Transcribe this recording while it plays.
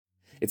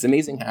It's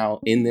amazing how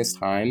in this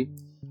time,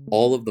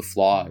 all of the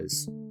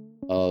flaws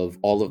of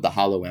all of the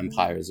hollow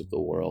empires of the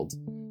world,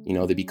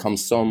 they become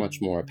so much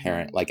more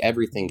apparent. Like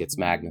everything gets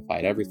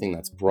magnified, everything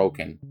that's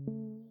broken,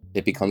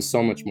 it becomes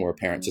so much more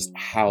apparent just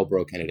how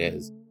broken it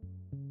is.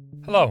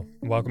 Hello,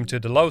 and welcome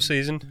to The Low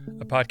Season,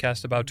 a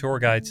podcast about tour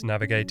guides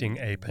navigating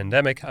a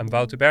pandemic. I'm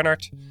Wouter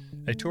Bernhard,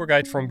 a tour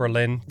guide from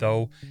Berlin,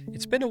 though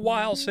it's been a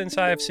while since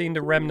I have seen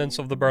the remnants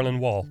of the Berlin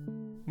Wall.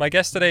 My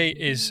guest today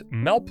is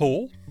Mel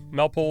Poole.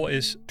 Mel Poole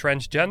is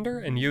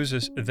transgender and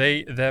uses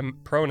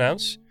they/them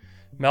pronouns.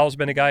 Mel's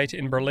been a guide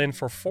in Berlin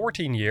for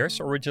 14 years,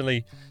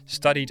 originally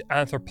studied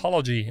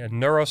anthropology and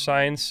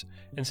neuroscience,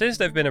 and since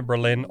they've been in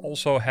Berlin,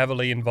 also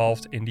heavily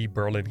involved in the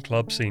Berlin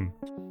club scene.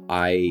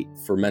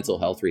 For mental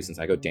health reasons,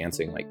 I go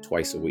dancing like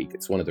twice a week.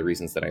 It's one of the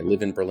reasons that I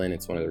live in Berlin.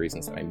 It's one of the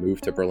reasons that I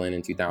moved to Berlin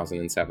in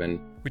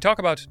 2007. We talk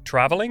about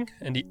traveling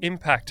and the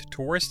impact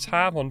tourists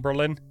have on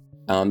Berlin.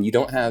 You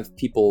don't have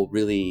people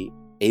really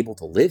able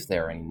to live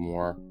there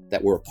anymore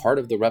that were a part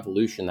of the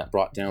revolution that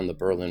brought down the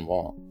Berlin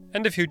Wall.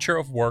 And the future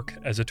of work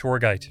as a tour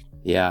guide.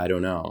 Yeah, I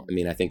don't know.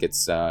 I think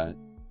it's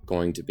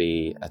going to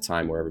be a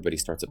time where everybody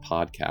starts a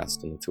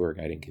podcast in the tour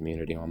guiding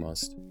community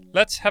almost.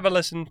 Let's have a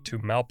listen to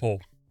Mel Poole.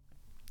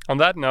 On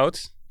that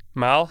note,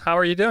 Mal, how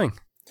are you doing?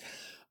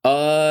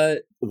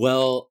 Terrible.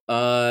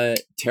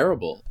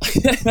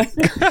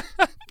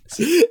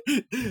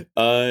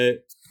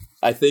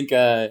 I think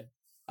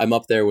I'm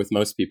up there with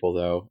most people,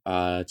 though,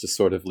 just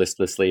sort of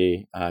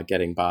listlessly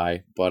getting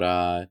by.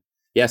 But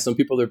some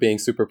people are being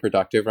super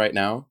productive right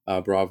now.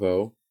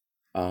 Bravo,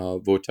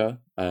 Vota.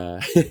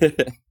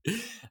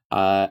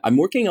 I'm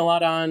working a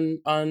lot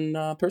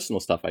on personal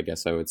stuff, I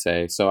guess I would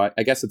say. So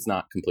I guess it's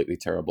not completely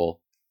terrible.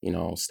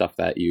 Stuff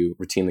that you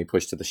routinely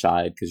push to the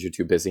side because you're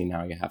too busy.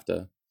 Now you have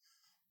to,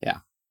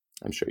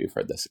 I'm sure you've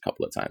heard this a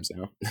couple of times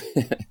now.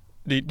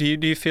 Do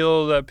you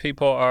feel that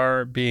people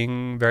are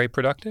being very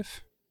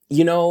productive?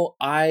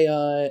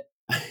 I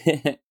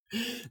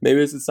maybe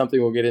this is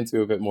something we'll get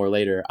into a bit more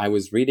later. I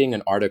was reading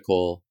an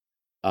article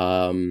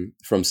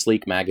from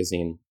Sleek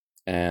magazine,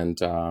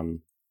 and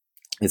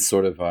it's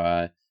sort of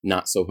a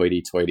not so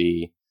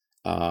hoity-toity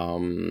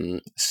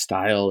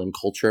style and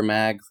culture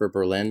mag for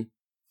Berlin.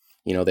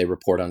 They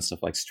report on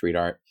stuff like street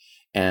art.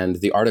 And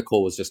the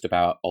article was just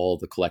about all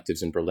the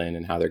collectives in Berlin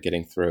and how they're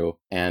getting through.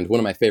 And one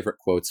of my favorite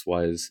quotes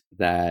was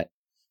that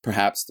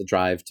perhaps the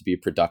drive to be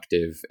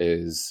productive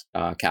is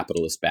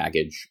capitalist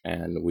baggage.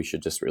 And we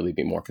should just really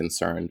be more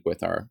concerned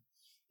with our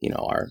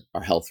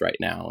health right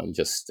now and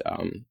just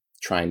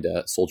trying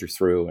to soldier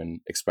through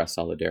and express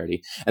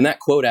solidarity. And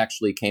that quote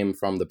actually came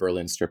from the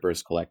Berlin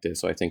Strippers Collective.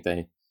 So I think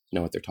they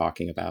know what they're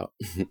talking about.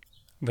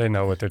 They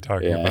know what they're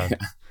talking about.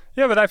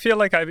 Yeah, but I feel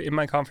like in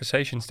my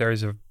conversations,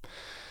 there's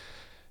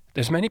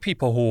many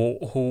people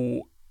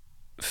who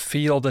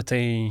feel that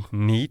they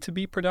need to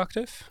be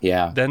productive.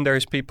 Yeah. Then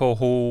there's people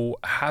who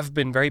have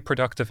been very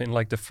productive in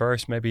like the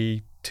first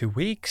maybe 2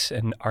 weeks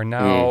and are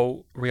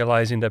now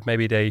realizing that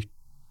maybe they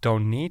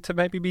don't need to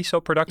maybe be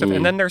so productive.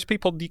 And then there's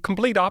people the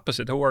complete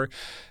opposite who are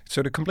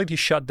sort of completely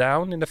shut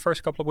down in the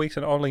first couple of weeks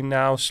and only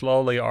now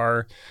slowly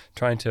are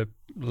trying to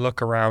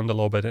look around a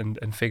little bit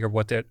and figure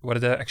what it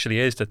actually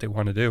is that they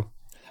want to do.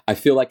 I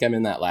feel like I'm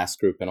in that last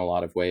group in a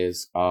lot of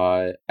ways.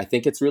 I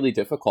think it's really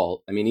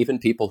difficult. Even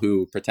people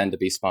who pretend to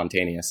be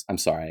spontaneous, I'm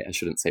sorry, I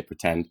shouldn't say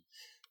pretend.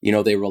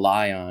 They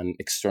rely on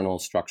external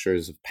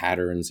structures of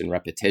patterns and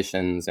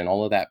repetitions, and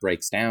all of that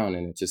breaks down,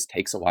 and it just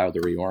takes a while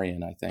to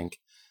reorient, I think.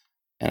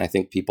 And I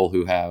think people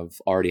who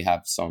already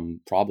have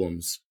some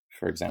problems,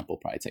 for example,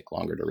 probably take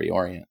longer to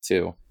reorient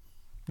too.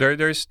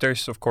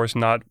 There's of course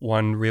not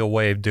one real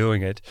way of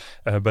doing it,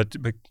 but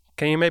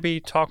can you maybe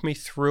talk me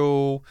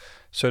through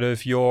sort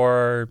of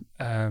your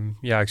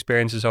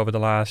experiences over the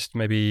last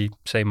maybe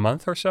say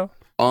month or so?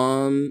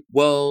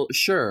 Well,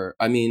 sure.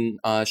 Should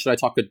I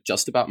talk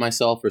just about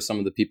myself or some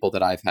of the people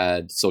that I've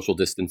had social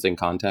distancing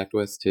contact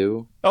with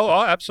too? Oh,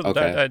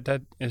 absolutely. Okay.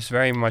 That is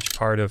very much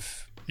part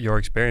of your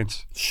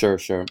experience. Sure.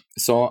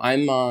 So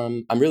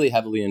I'm really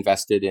heavily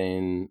invested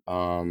in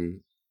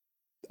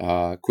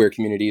queer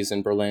communities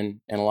in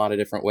Berlin in a lot of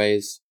different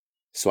ways.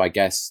 So I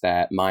guess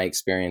that my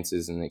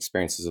experiences and the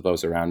experiences of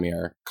those around me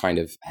are kind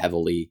of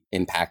heavily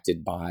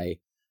impacted by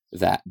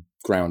that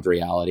ground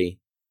reality,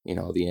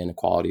 the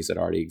inequalities that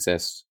already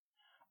exist.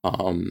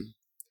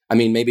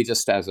 Maybe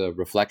just as a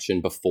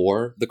reflection,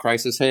 before the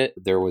crisis hit,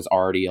 there was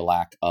already a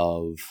lack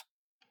of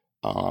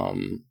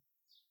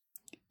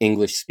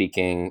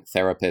English-speaking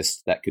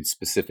therapists that could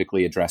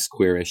specifically address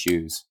queer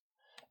issues.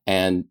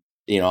 And,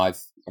 I've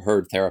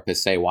heard therapists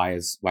say, why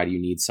do you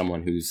need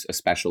someone who's a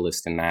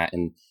specialist in that?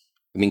 And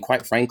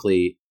quite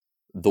frankly,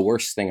 the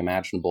worst thing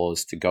imaginable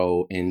is to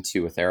go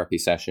into a therapy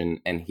session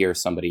and hear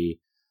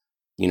somebody,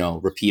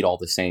 repeat all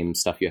the same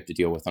stuff you have to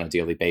deal with on a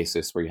daily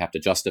basis, where you have to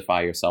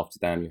justify yourself to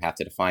them. You have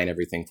to define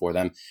everything for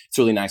them. It's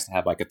really nice to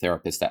have like a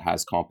therapist that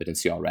has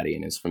competency already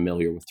and is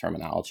familiar with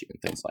terminology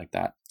and things like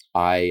that.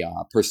 I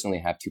personally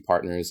have 2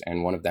 partners,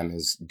 and one of them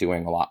is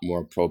doing a lot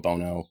more pro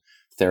bono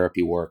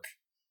therapy work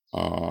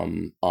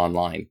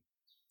online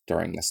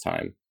during this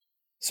time.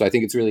 So I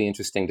think it's really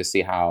interesting to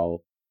see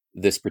how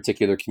this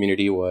particular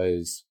community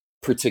was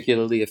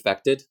particularly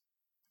affected,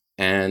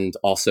 and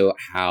also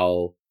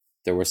how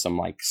there were some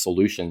like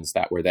solutions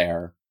that were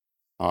there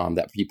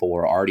that people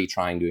were already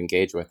trying to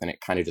engage with, and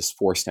it kind of just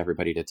forced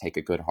everybody to take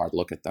a good hard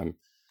look at them.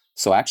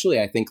 So actually,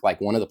 I think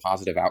like one of the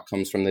positive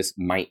outcomes from this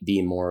might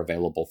be more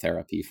available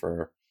therapy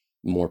for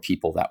more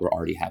people that were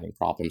already having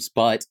problems.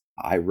 But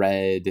I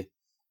read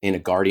in a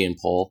Guardian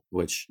poll,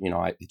 which,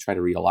 I try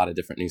to read a lot of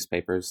different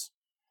newspapers.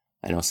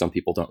 I know some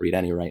people don't read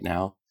any right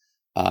now.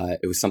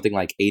 It was something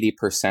like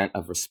 80%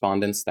 of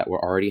respondents that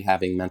were already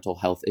having mental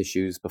health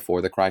issues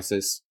before the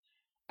crisis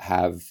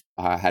have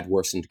had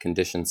worsened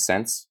conditions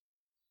since.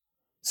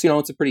 So,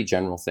 it's a pretty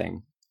general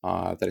thing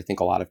that I think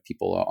a lot of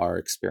people are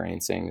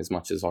experiencing, as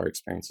much as our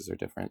experiences are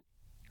different.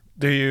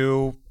 Do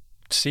you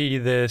see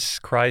this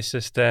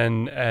crisis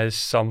then as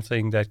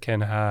something that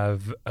can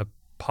have a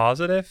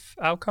positive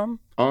outcome?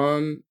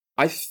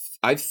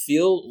 I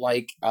feel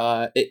like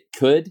it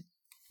could.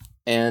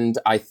 And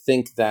I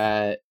think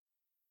that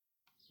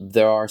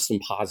there are some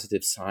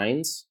positive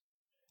signs.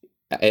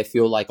 I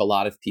feel like a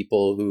lot of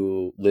people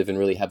who live in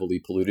really heavily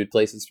polluted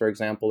places, for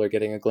example, are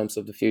getting a glimpse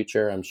of the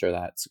future. I'm sure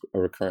that's a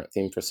recurrent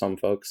theme for some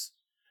folks,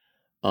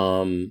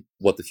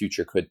 what the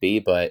future could be.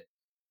 But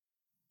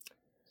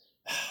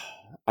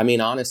I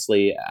mean,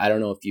 honestly, I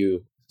don't know if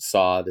you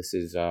saw, this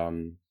is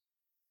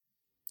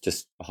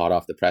just hot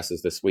off the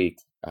presses this week.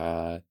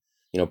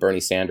 Bernie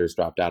Sanders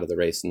dropped out of the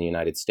race in the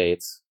United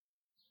States.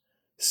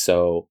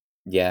 So,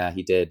 yeah,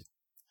 he did.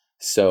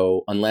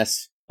 So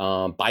unless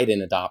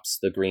Biden adopts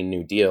the Green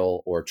New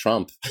Deal, or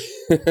Trump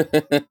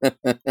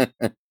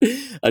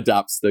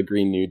adopts the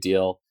Green New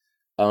Deal,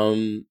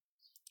 the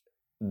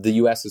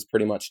U.S. has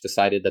pretty much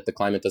decided that the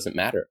climate doesn't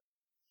matter.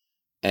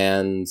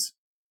 And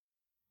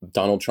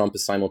Donald Trump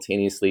is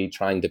simultaneously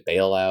trying to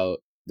bail out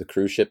the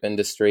cruise ship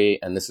industry.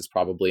 And this is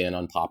probably an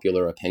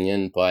unpopular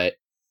opinion, but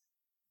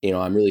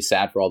I'm really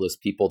sad for all those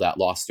people that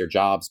lost their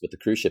jobs, but the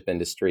cruise ship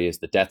industry is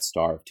the Death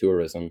Star of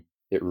tourism.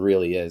 It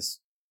really is.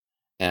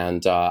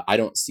 And I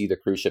don't see the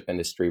cruise ship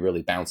industry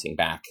really bouncing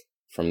back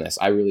from this.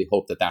 I really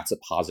hope that that's a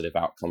positive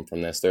outcome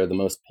from this. They're the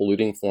most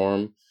polluting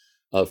form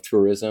of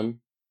tourism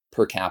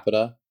per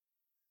capita.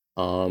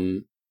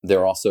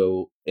 They're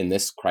also, in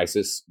this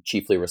crisis,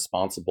 chiefly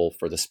responsible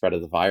for the spread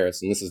of the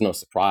virus. And this is no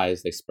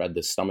surprise. They spread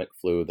the stomach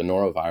flu, the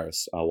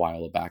norovirus, a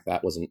while back.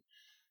 That wasn't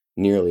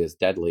nearly as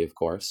deadly, of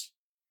course.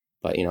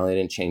 But, they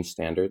didn't change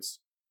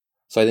standards.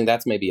 So I think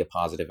that's maybe a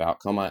positive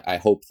outcome. I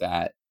hope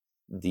that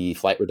the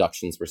flight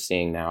reductions we're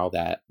seeing now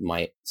that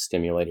might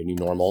stimulate a new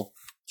normal,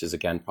 which is,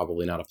 again,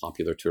 probably not a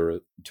popular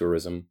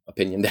tourism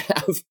opinion to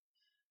have.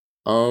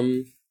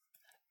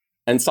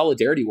 And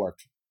solidarity work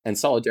at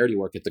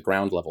the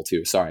ground level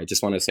too. Sorry, I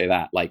just want to say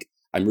that. Like,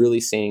 I'm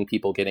really seeing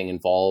people getting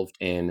involved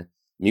in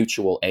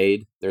mutual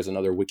aid. There's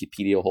another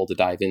Wikipedia hole to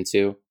dive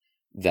into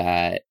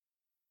that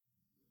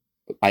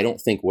I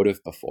don't think would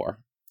have before.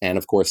 And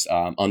of course,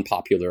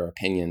 unpopular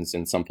opinions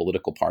in some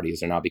political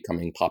parties are now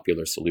becoming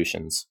popular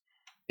solutions.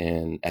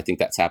 And I think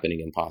that's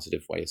happening in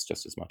positive ways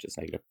just as much as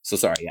negative. So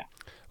sorry, yeah.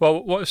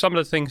 Well, what some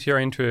of the things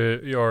you're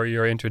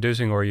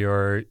introducing,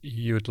 or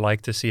you'd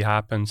like to see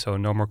happen? So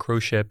no more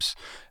cruise ships,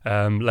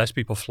 less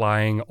people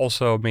flying,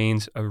 also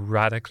means a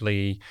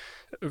radically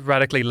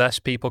less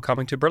people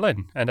coming to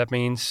Berlin, and that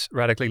means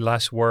radically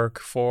less work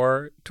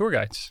for tour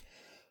guides.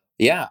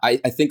 Yeah, I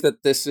think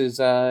that this is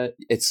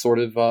it's sort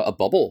of a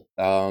bubble,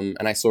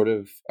 and I sort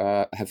of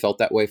have felt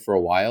that way for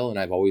a while, and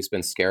I've always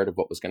been scared of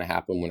what was going to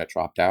happen when it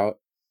dropped out.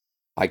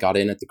 I got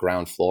in at the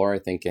ground floor, I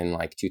think in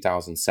like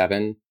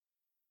 2007,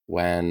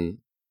 when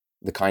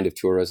the kind of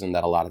tourism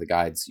that a lot of the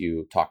guides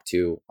you talk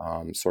to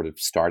sort of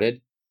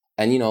started.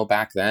 And,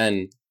 back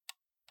then,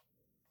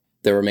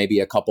 there were maybe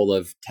a couple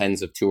of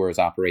tens of tours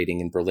operating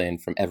in Berlin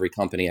from every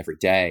company every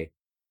day.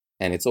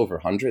 And it's over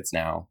hundreds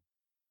now.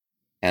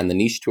 And the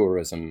niche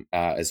tourism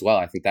as well,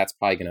 I think that's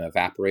probably going to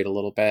evaporate a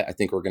little bit. I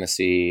think we're going to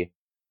see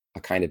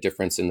a kind of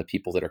difference in the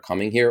people that are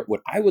coming here.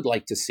 What I would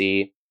like to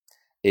see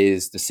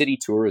is the city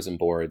tourism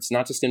boards,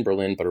 not just in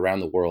Berlin, but around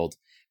the world,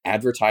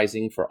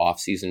 advertising for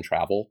off-season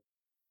travel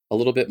a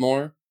little bit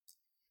more.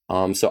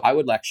 So I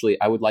would like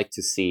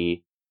to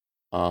see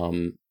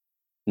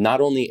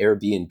not only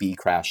Airbnb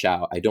crash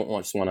out. I don't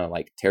just want to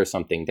like tear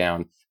something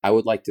down. I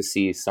would like to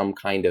see some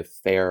kind of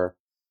fair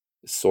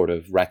sort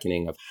of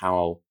reckoning of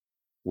how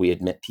we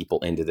admit people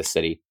into the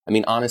city. I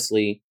mean,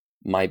 honestly,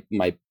 my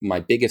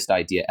biggest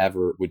idea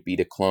ever would be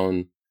to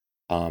clone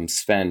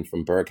Sven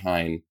from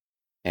Berghain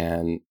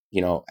and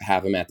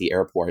have him at the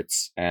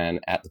airports and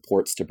at the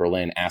ports to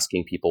Berlin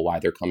asking people why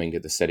they're coming to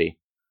the city.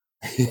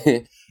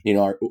 What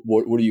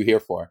are you here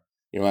for?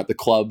 At the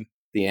club,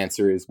 the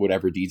answer is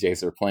whatever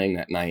DJs are playing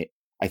that night.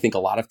 I think a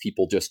lot of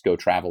people just go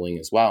traveling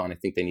as well, and I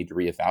think they need to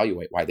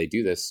reevaluate why they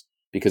do this,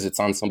 because it's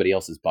on somebody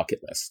else's bucket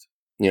list.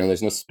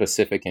 There's no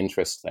specific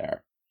interest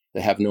there.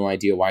 They have no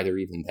idea why they're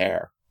even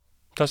there.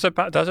 Does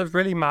it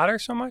really matter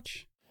so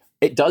much?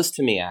 It does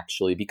to me,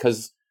 actually,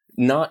 because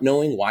not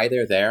knowing why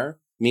they're there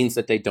means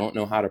that they don't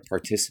know how to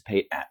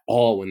participate at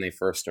all when they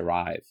first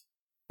arrive.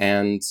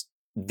 And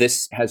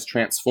this has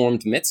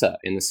transformed Mitte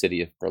in the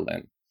city of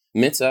Berlin.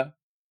 Mitte,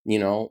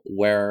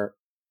 where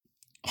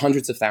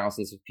hundreds of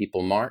thousands of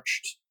people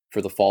marched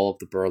for the fall of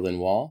the Berlin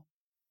Wall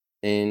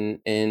in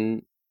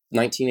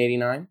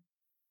 1989.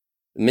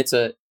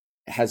 Mitte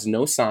has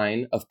no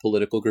sign of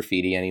political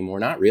graffiti anymore.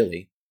 Not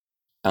really.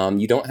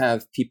 You don't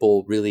have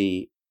people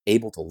really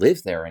able to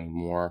live there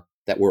anymore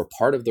that were a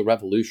part of the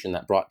revolution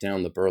that brought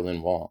down the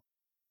Berlin Wall.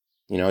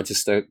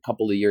 Just a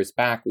couple of years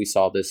back, we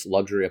saw this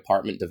luxury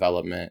apartment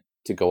development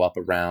to go up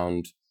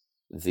around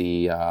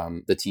the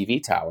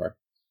TV tower.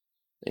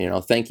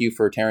 Thank you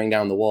for tearing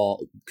down the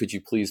wall. Could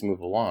you please move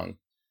along?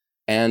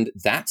 And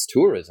that's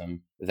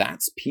tourism.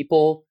 That's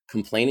people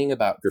complaining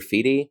about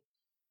graffiti.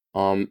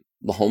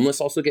 The homeless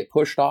also get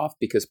pushed off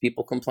because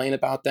people complain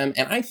about them.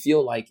 And I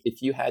feel like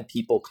if you had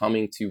people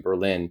coming to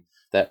Berlin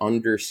that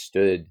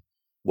understood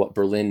what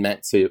Berlin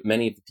meant to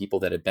many of the people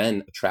that had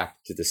been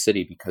attracted to the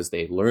city because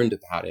they learned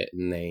about it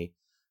and they,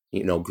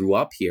 grew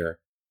up here,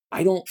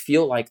 I don't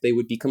feel like they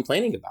would be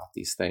complaining about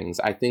these things.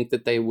 I think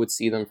that they would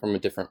see them from a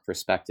different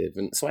perspective.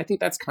 And so I think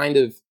that's kind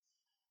of,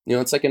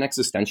 it's like an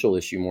existential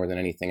issue more than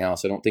anything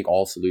else. I don't think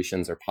all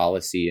solutions are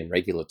policy and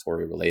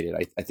regulatory related.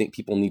 I think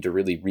people need to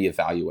really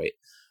reevaluate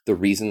the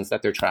reasons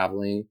that they're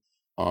traveling,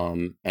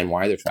 and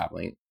why they're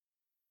traveling.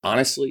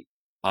 Honestly,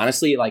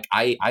 like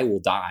I will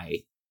die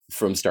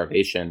from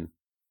starvation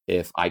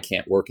if I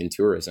can't work in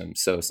tourism.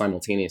 So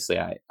simultaneously,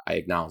 I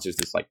acknowledge there's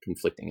this like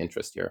conflicting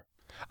interest here.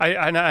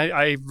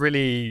 I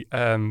really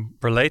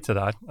relate to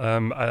that.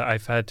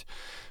 I've had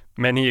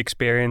many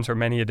experience or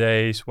many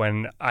days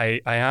when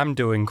I am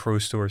doing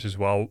cruise tours as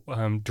well,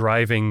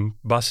 driving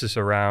buses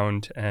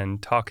around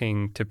and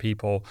talking to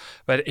people.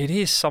 But it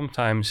is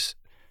sometimes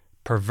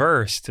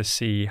perverse to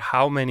see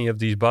how many of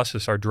these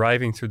buses are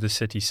driving through the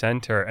city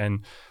center and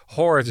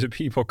hordes of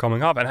people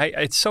coming up. And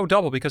it's so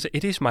double because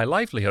it is my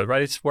livelihood,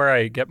 right? It's where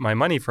I get my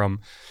money from.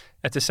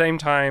 At the same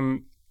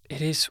time,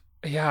 it is,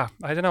 I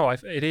don't know.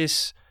 It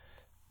is,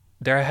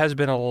 there has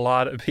been a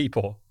lot of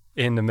people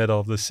in the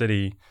middle of the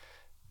city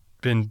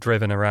been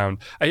driven around.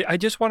 I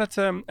just wanted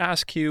to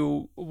ask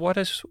you, what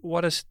is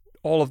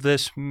all of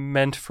this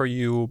meant for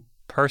you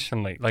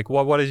personally? Like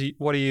what have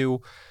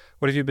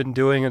you been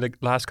doing in the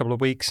last couple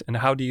of weeks, and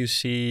how do you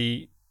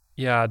see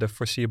the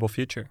foreseeable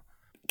future?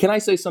 Can I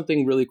say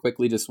something really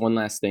quickly? Just one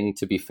last thing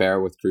to be fair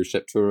with cruise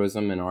ship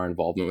tourism and our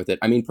involvement with it.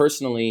 I mean,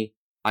 personally,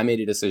 I made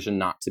a decision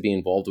not to be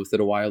involved with it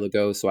a while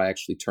ago, so I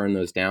actually turned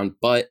those down.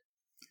 But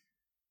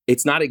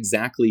it's not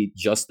exactly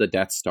just the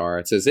Death Star.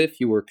 It's as if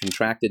you were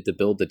contracted to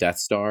build the Death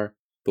Star,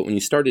 but when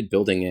you started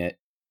building it,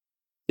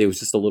 it was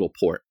just a little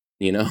port,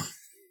 It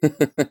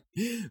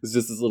was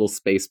just this little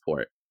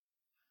spaceport.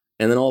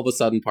 And then all of a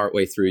sudden,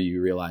 partway through,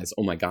 you realize,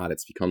 oh my God,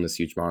 it's become this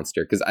huge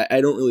monster. Because I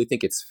don't really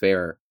think it's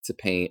fair to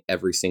paint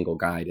every single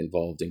guide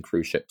involved in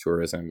cruise ship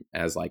tourism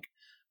as like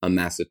a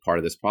massive part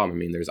of this problem. I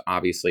mean, there's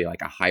obviously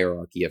like a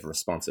hierarchy of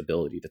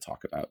responsibility to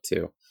talk about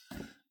too,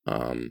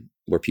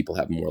 where people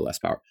have more or less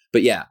power.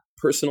 But yeah,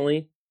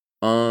 personally,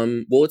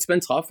 well, it's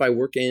been tough. I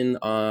work in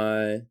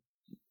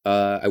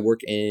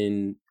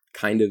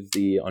kind of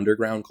the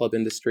underground club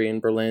industry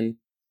in Berlin.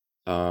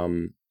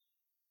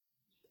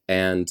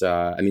 And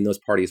I mean, those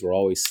parties were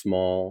always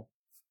small.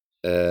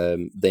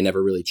 They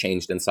never really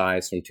changed in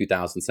size from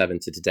 2007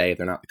 to today.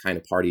 They're not the kind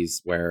of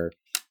parties where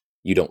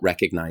you don't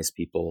recognize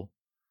people.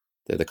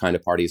 They're the kind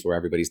of parties where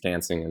everybody's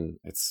dancing and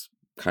it's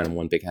kind of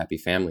one big happy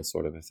family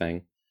sort of a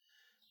thing.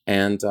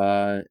 And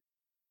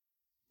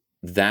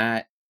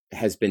that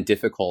has been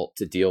difficult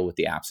to deal with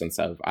the absence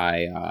of.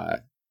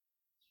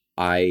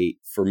 I,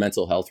 for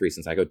mental health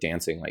reasons, I go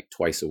dancing like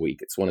twice a week.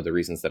 It's one of the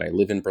reasons that I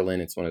live in Berlin.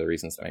 It's one of the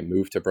reasons that I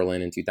moved to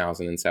Berlin in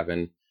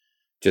 2007,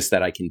 just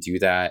that I can do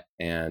that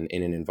and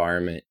in an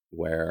environment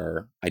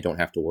where I don't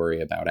have to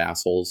worry about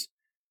assholes.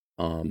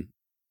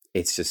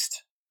 It's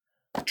just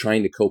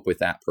trying to cope with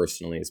that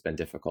personally has been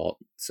difficult.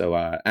 So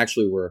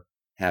actually we're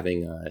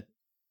having,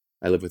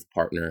 I live with a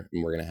partner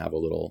and we're going to have a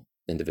little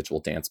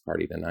individual dance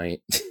party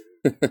tonight.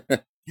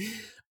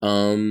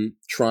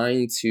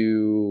 Trying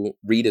to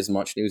read as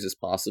much news as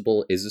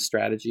possible is a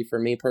strategy for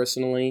me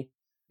personally.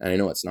 And I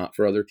know it's not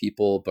for other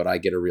people, but I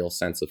get a real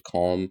sense of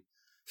calm,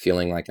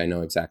 feeling like I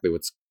know exactly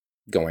what's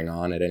going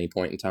on at any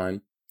point in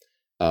time.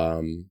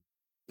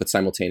 But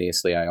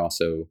simultaneously, I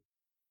also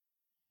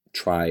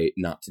try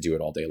not to do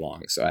it all day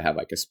long. So I have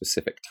like a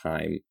specific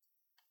time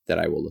that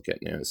I will look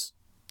at news.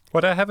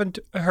 What I haven't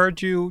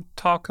heard you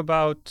talk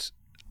about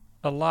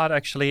a lot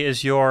actually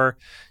is your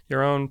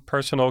own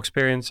personal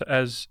experience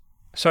as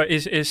what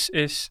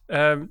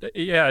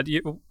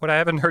I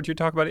haven't heard you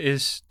talk about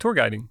is tour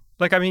guiding.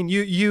 Like, I mean,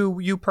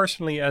 you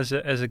personally as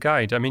a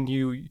guide, I mean,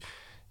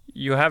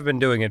 you have been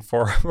doing it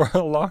for a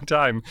long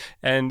time,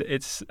 and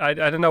it's I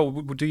don't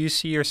know. Do you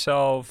see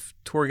yourself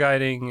tour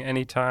guiding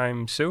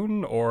anytime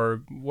soon,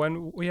 or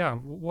when? Yeah,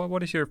 what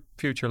does your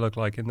future look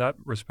like in that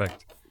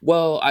respect?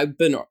 Well, I've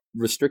been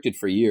restricted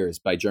for years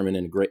by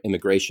German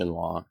immigration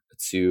law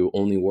to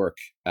only work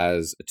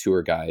as a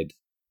tour guide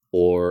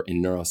or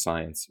in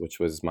neuroscience, which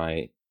was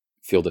my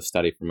field of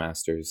study for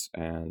master's.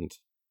 And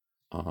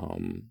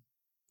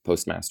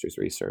postmaster's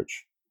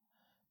research.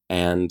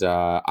 And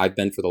I've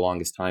been for the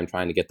longest time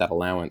trying to get that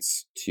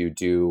allowance to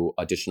do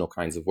additional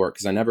kinds of work,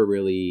 because I never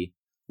really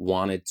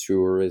wanted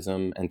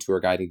tourism and tour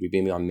guiding to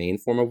be my main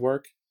form of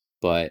work.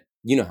 But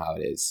you know how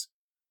it is.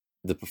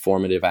 The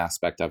performative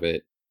aspect of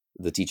it,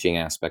 the teaching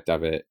aspect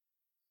of it,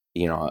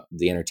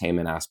 the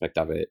entertainment aspect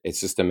of it, it's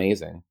just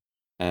amazing.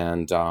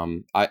 And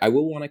I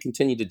will want to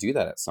continue to do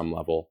that at some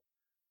level.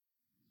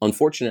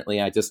 Unfortunately,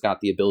 I just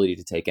got the ability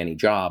to take any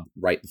job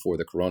right before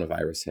the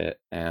coronavirus hit,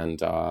 and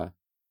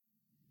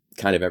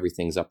kind of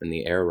everything's up in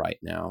the air right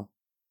now.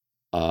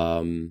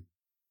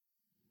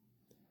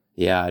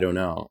 Yeah, I don't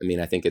know. I mean,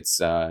 I think it's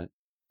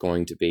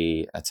going to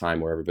be a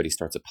time where everybody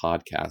starts a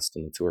podcast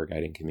in the tour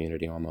guiding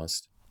community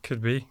almost.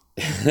 Could be.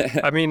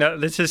 I mean,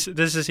 this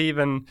is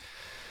even...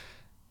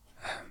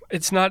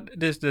 It's not...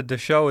 The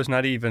show is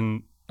not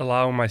even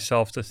allowing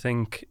myself to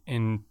think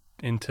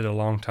into the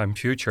long-time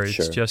future.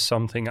 It's just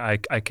something I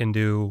can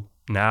do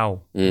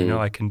now. Mm-hmm.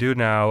 I can do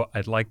now.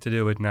 I'd like to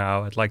do it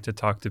now. I'd like to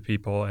talk to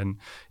people, and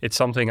it's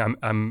something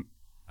I'm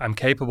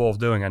capable of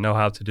doing. I know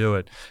how to do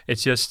it.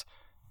 It's just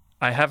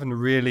I haven't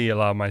really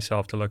allowed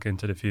myself to look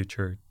into the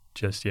future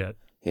just yet.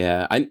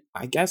 Yeah,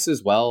 I guess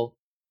as well.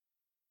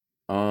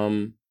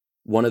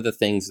 One of the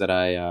things that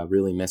I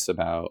really miss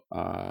about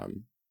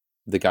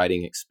the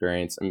guiding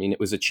experience, I mean, it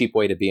was a cheap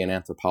way to be an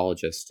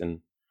anthropologist, and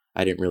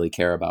I didn't really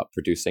care about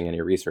producing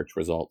any research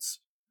results.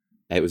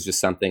 It was just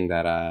something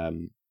that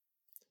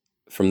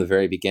from the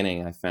very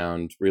beginning I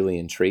found really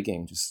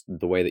intriguing, just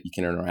the way that you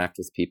can interact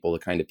with people, the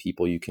kind of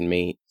people you can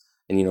meet,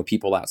 and,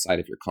 people outside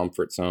of your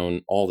comfort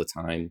zone all the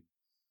time.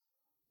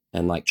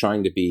 And like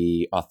trying to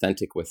be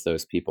authentic with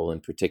those people in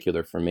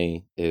particular for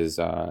me is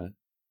a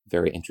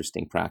very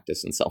interesting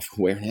practice in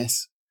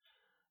self-awareness.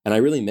 And I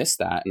really miss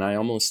that. And I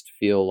almost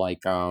feel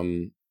like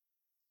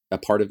a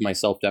part of my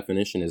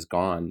self-definition is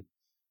gone,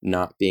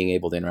 not being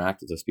able to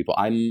interact with those people.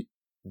 I'm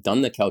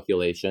done the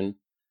calculation,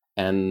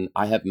 and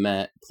I have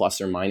met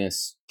plus or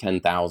minus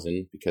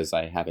 10,000, because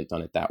I haven't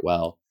done it that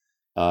well,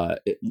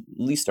 at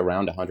least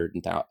around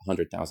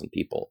 100,000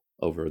 people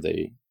over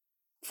the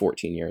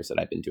 14 years that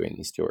I've been doing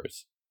these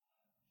tours.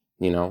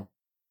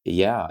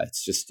 Yeah,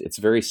 it's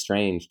very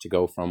strange to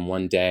go from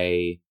one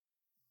day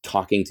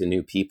talking to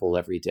new people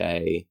every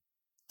day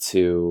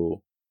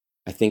to,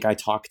 I think I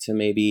talk to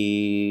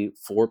maybe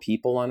 4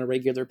 people on a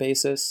regular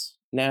basis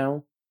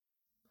now,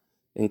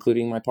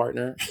 including my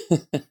partner.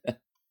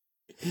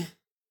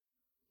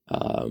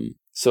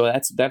 So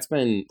that's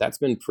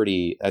been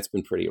pretty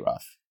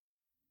rough.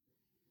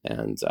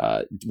 And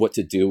what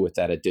to do with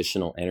that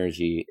additional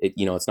energy?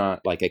 It's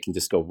not like I can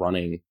just go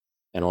running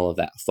and all of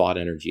that thought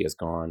energy is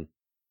gone.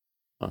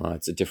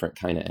 It's a different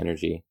kind of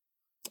energy.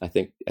 I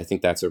think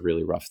that's a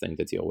really rough thing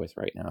to deal with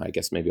right now. I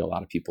guess maybe a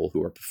lot of people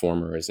who are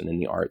performers and in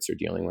the arts are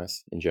dealing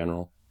with in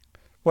general.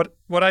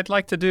 What I'd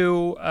like to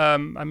do, I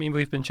mean,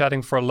 we've been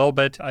chatting for a little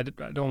bit. I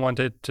don't want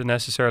it to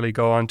necessarily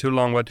go on too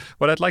long, but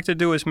what I'd like to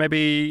do is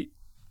maybe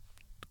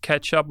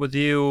catch up with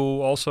you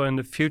also in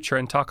the future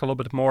and talk a little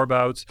bit more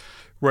about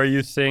where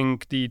you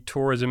think the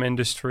tourism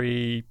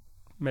industry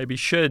maybe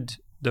should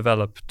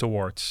develop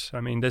towards.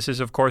 I mean, this is,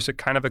 of course, a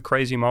kind of a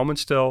crazy moment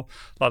still.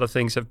 A lot of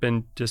things have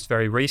been just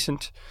very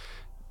recent.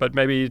 But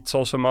maybe it's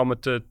also a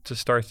moment to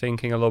start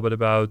thinking a little bit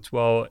about,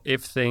 well,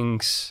 if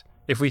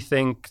we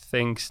think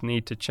things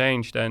need to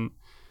change, then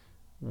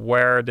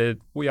what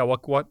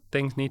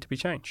things need to be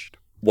changed?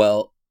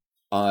 Well,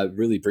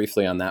 really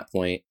briefly on that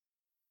point,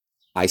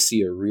 I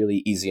see a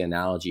really easy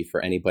analogy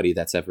for anybody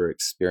that's ever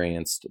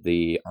experienced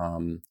the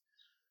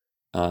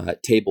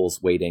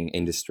tables waiting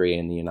industry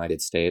in the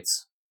United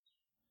States.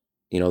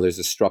 There's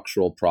a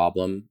structural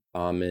problem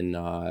in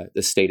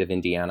the state of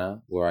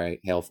Indiana, where I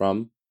hail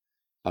from.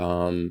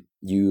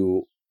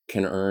 You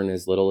can earn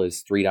as little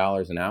as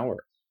 $3 an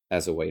hour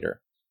as a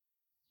waiter.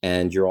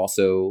 And you're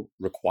also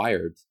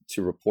required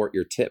to report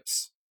your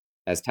tips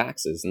as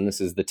taxes. And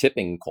this is the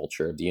tipping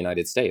culture of the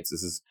United States.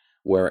 This is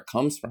where it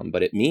comes from.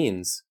 But it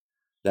means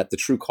that the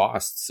true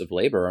costs of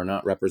labor are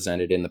not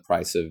represented in the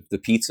price of the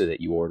pizza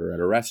that you order at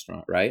a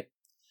restaurant, right?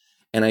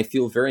 And I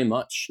feel very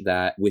much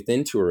that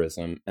within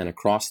tourism and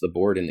across the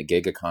board in the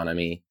gig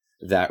economy,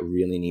 that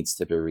really needs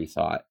to be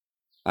rethought.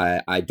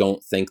 I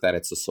don't think that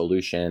it's a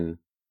solution.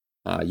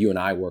 You and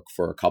I work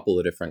for a couple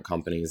of different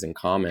companies in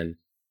common.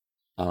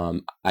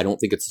 I don't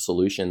think it's a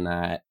solution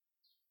that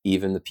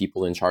even the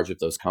people in charge of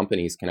those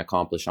companies can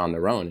accomplish on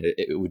their own.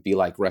 It would be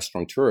like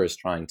restaurateurs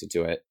trying to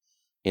do it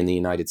in the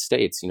United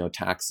States.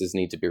 Taxes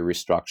need to be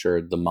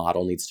restructured. The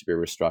model needs to be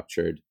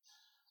restructured.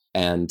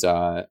 And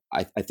I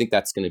think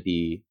that's going to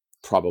be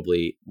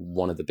probably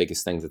one of the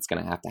biggest things that's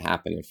going to have to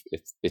happen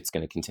if it's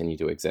going to continue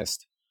to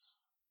exist.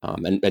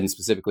 And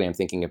specifically, I'm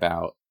thinking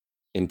about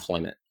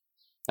employment.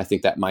 I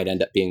think that might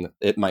end up being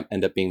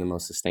the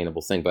most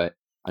sustainable thing. But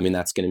I mean,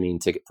 that's going to mean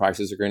ticket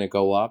prices are going to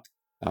go up.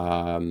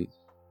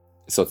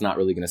 So it's not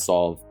really going to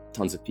solve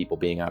tons of people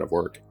being out of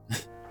work.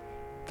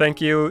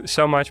 Thank you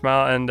so much,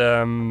 Mal.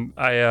 And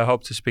I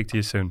hope to speak to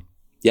you soon.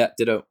 Yeah,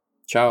 ditto.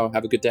 Ciao.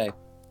 Have a good day.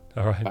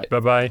 All right.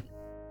 Bye-bye.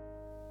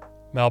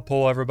 Mel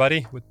Poole,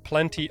 everybody, with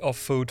plenty of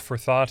food for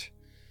thought.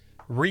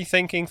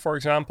 Rethinking, for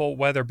example,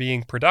 whether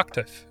being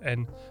productive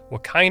and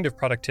what kind of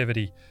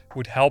productivity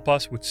would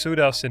suit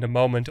us in a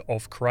moment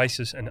of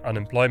crisis and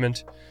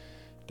unemployment.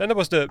 Then there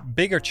was the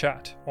bigger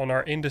chat on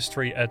our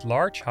industry at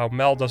large, how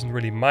Mel doesn't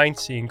really mind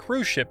seeing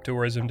cruise ship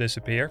tourism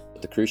disappear.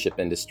 The cruise ship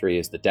industry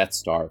is the Death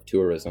Star of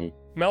tourism.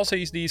 Mel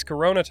sees these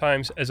corona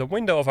times as a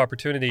window of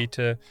opportunity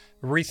to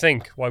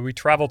rethink why we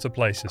travel to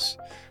places.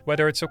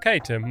 Whether it's okay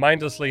to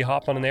mindlessly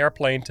hop on an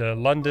airplane to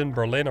London,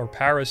 Berlin, or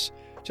Paris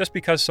just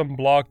because some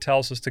blog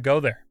tells us to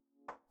go there.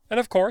 And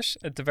of course,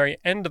 at the very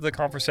end of the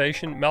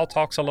conversation, Mel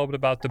talks a little bit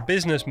about the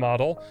business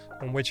model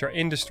on which our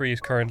industry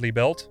is currently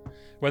built,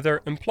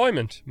 whether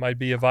employment might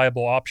be a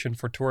viable option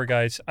for tour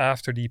guides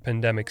after the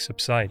pandemic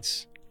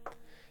subsides.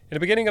 In the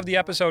beginning of the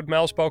episode,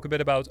 Mel spoke a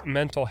bit about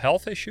mental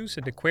health issues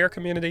in the queer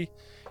community.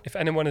 If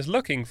anyone is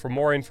looking for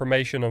more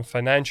information on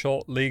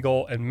financial,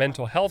 legal, and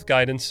mental health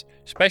guidance,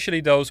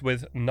 especially those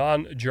with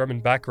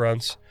non-German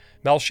backgrounds,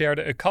 Mel shared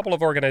a couple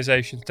of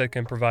organizations that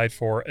can provide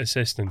for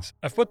assistance.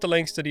 I've put the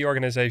links to the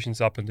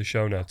organizations up in the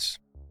show notes.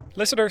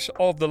 Listeners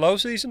of the Low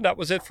Season, that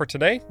was it for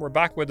today. We're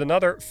back with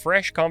another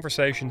fresh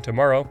conversation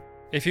tomorrow.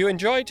 If you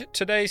enjoyed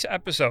today's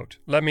episode,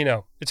 let me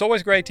know. It's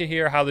always great to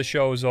hear how the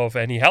show is of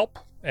any help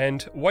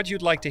and what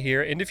you'd like to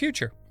hear in the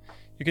future.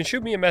 You can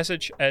shoot me a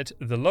message at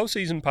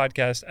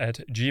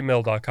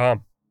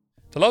thelowseasonpodcast@gmail.com.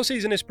 The Low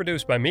Season is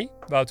produced by me,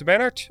 Wouter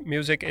Bernhard.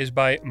 Music is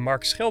by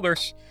Mark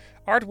Schilders.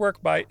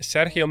 Artwork by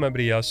Sergio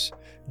Membrias.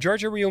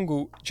 Georgia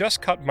Riungu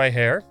just cut my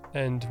hair,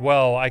 and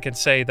well, I can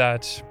say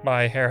that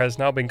my hair has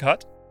now been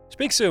cut.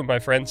 Speak soon, my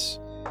friends.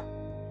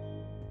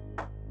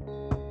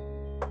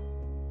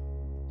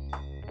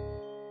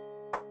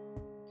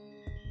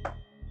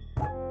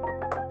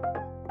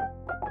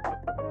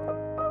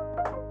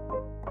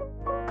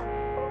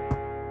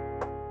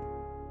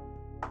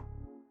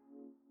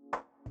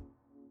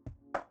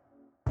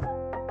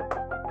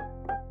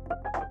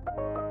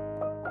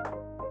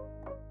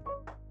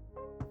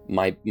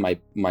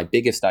 My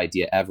biggest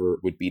idea ever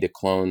would be to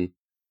clone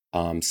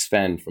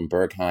Sven from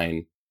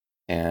Berghain,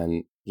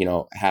 and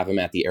have him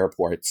at the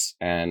airports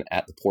and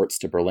at the ports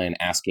to Berlin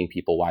asking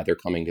people why they're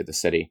coming to the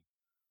city.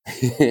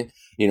 What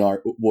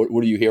are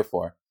you here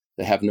for?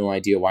 They have no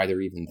idea why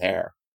they're even there.